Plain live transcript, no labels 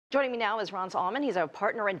Joining me now is Ronce Almond. He's a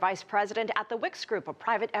partner and vice president at the Wicks Group, a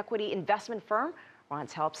private equity investment firm.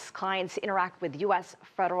 Ronce helps clients interact with U.S.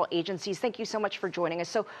 federal agencies. Thank you so much for joining us.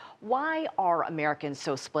 So why are Americans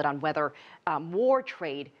so split on whether more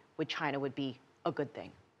trade with China would be a good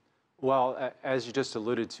thing? Well, as you just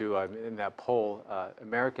alluded to in that poll,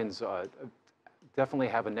 Americans definitely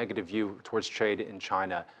have a negative view towards trade in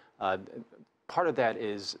China. Part of that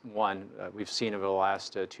is, one, we've seen over the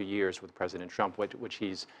last 2 years with President Trump, which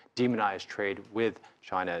he's demonized trade with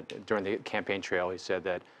China. During the campaign trail, he said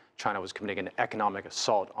that China was committing an economic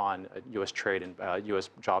assault on U.S. trade and U.S.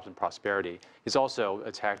 jobs and prosperity. He's also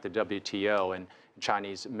attacked the WTO and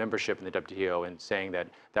Chinese membership in the WTO and saying that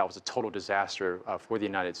that was a total disaster for the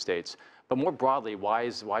United States. But more broadly, why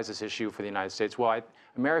is this issue for the United States? Well,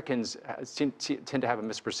 Americans tend to have a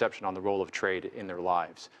misperception on the role of trade in their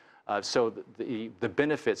lives. So the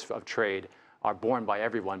benefits of trade are borne by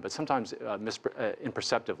everyone, but sometimes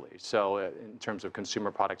imperceptibly. So in terms of consumer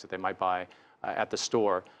products that they might buy at the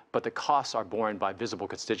store, but the costs are borne by visible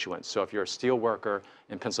constituents. So if you're a steel worker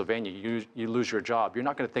in Pennsylvania, you lose your job. You're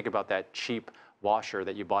not going to think about that cheap washer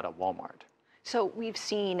that you bought at Walmart. So we've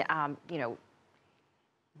seen,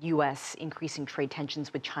 U.S. increasing trade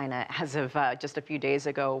tensions with China as of just a few days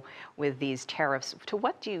ago with these tariffs. To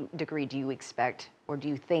what degree do you expect or do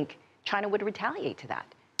you think China would retaliate to that?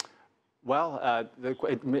 Well,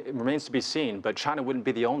 it remains to be seen, but China wouldn't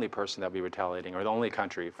be the only person that would be retaliating or the only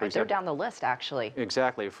country. For example, they're down the list, actually.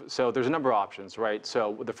 Exactly. So there's a number of options, right?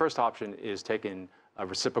 So the first option is taking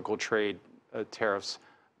reciprocal trade tariffs.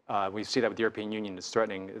 We see that with the European Union is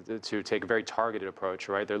threatening to take a very targeted approach,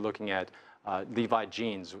 right? They're looking at Levi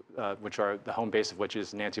jeans, which are the home base of which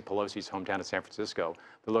is Nancy Pelosi's hometown of San Francisco.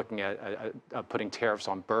 They're looking at putting tariffs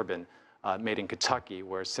on bourbon made in Kentucky,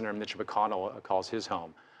 where Senator Mitch McConnell calls his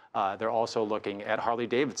home. They're also looking at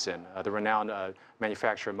Harley-Davidson, the renowned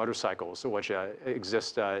manufacturer of motorcycles, which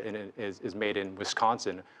is made in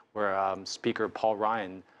Wisconsin, where Speaker Paul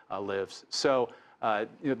Ryan lives. So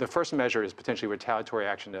the first measure is potentially retaliatory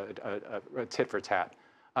action, a tit for tat.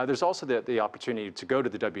 There's also the opportunity to go to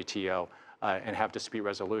the WTO and have dispute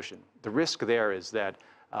resolution. The risk there is that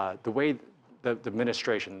the way the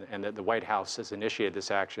administration and the White House has initiated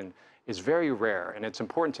this action is very rare. And it's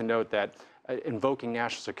important to note that invoking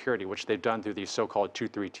national security, which they've done through these so-called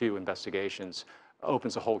 232 investigations,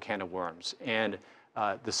 opens a whole can of worms. And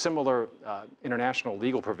the similar international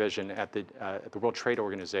legal provision at the World Trade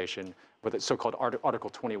Organization, with its so-called Article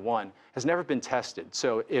 21, has never been tested.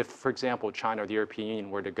 So if, for example, China or the European Union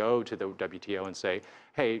were to go to the WTO and say,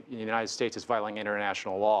 hey, the United States is violating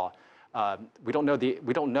international law, we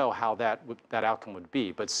don't know how that outcome would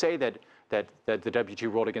be. But say that the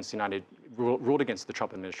WTO ruled against the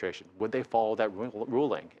Trump administration. Would they follow that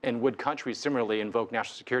ruling? And would countries similarly invoke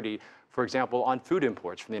national security, for example, on food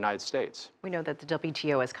imports from the United States? We know that the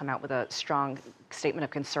WTO has come out with a strong statement of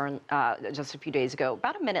concern just a few days ago.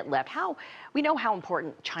 About a minute left. We know how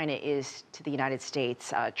important China is to the United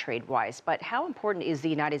States trade-wise, but how important is the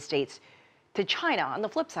United States to China on the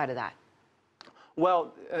flip side of that?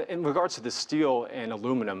 Well, in regards to the steel and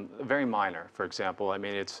aluminum, very minor, for example. I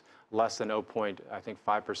mean, it's less than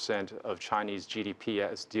 0.5% of Chinese GDP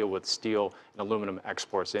has deal with steel and aluminum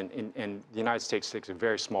exports, and the United States takes a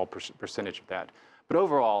very small percentage of that. But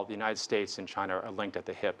overall, the United States and China are linked at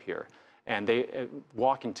the hip here. And they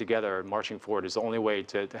walking together, marching forward, is the only way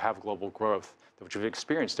to have global growth, which we've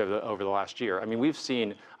experienced over the last year. I mean, we've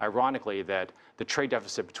seen, ironically, that the trade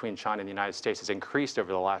deficit between China and the United States has increased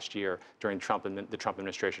over the last year during Trump and the Trump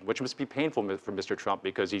administration, which must be painful for Mr. Trump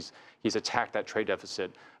because he's attacked that trade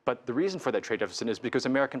deficit. But the reason for that trade deficit is because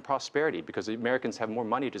American prosperity, because the Americans have more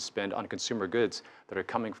money to spend on consumer goods that are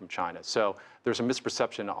coming from China. So there's a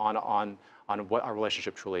misperception on what our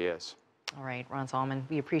relationship truly is. All right, Ronce Almond,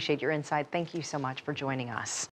 we appreciate your insight. Thank you so much for joining us.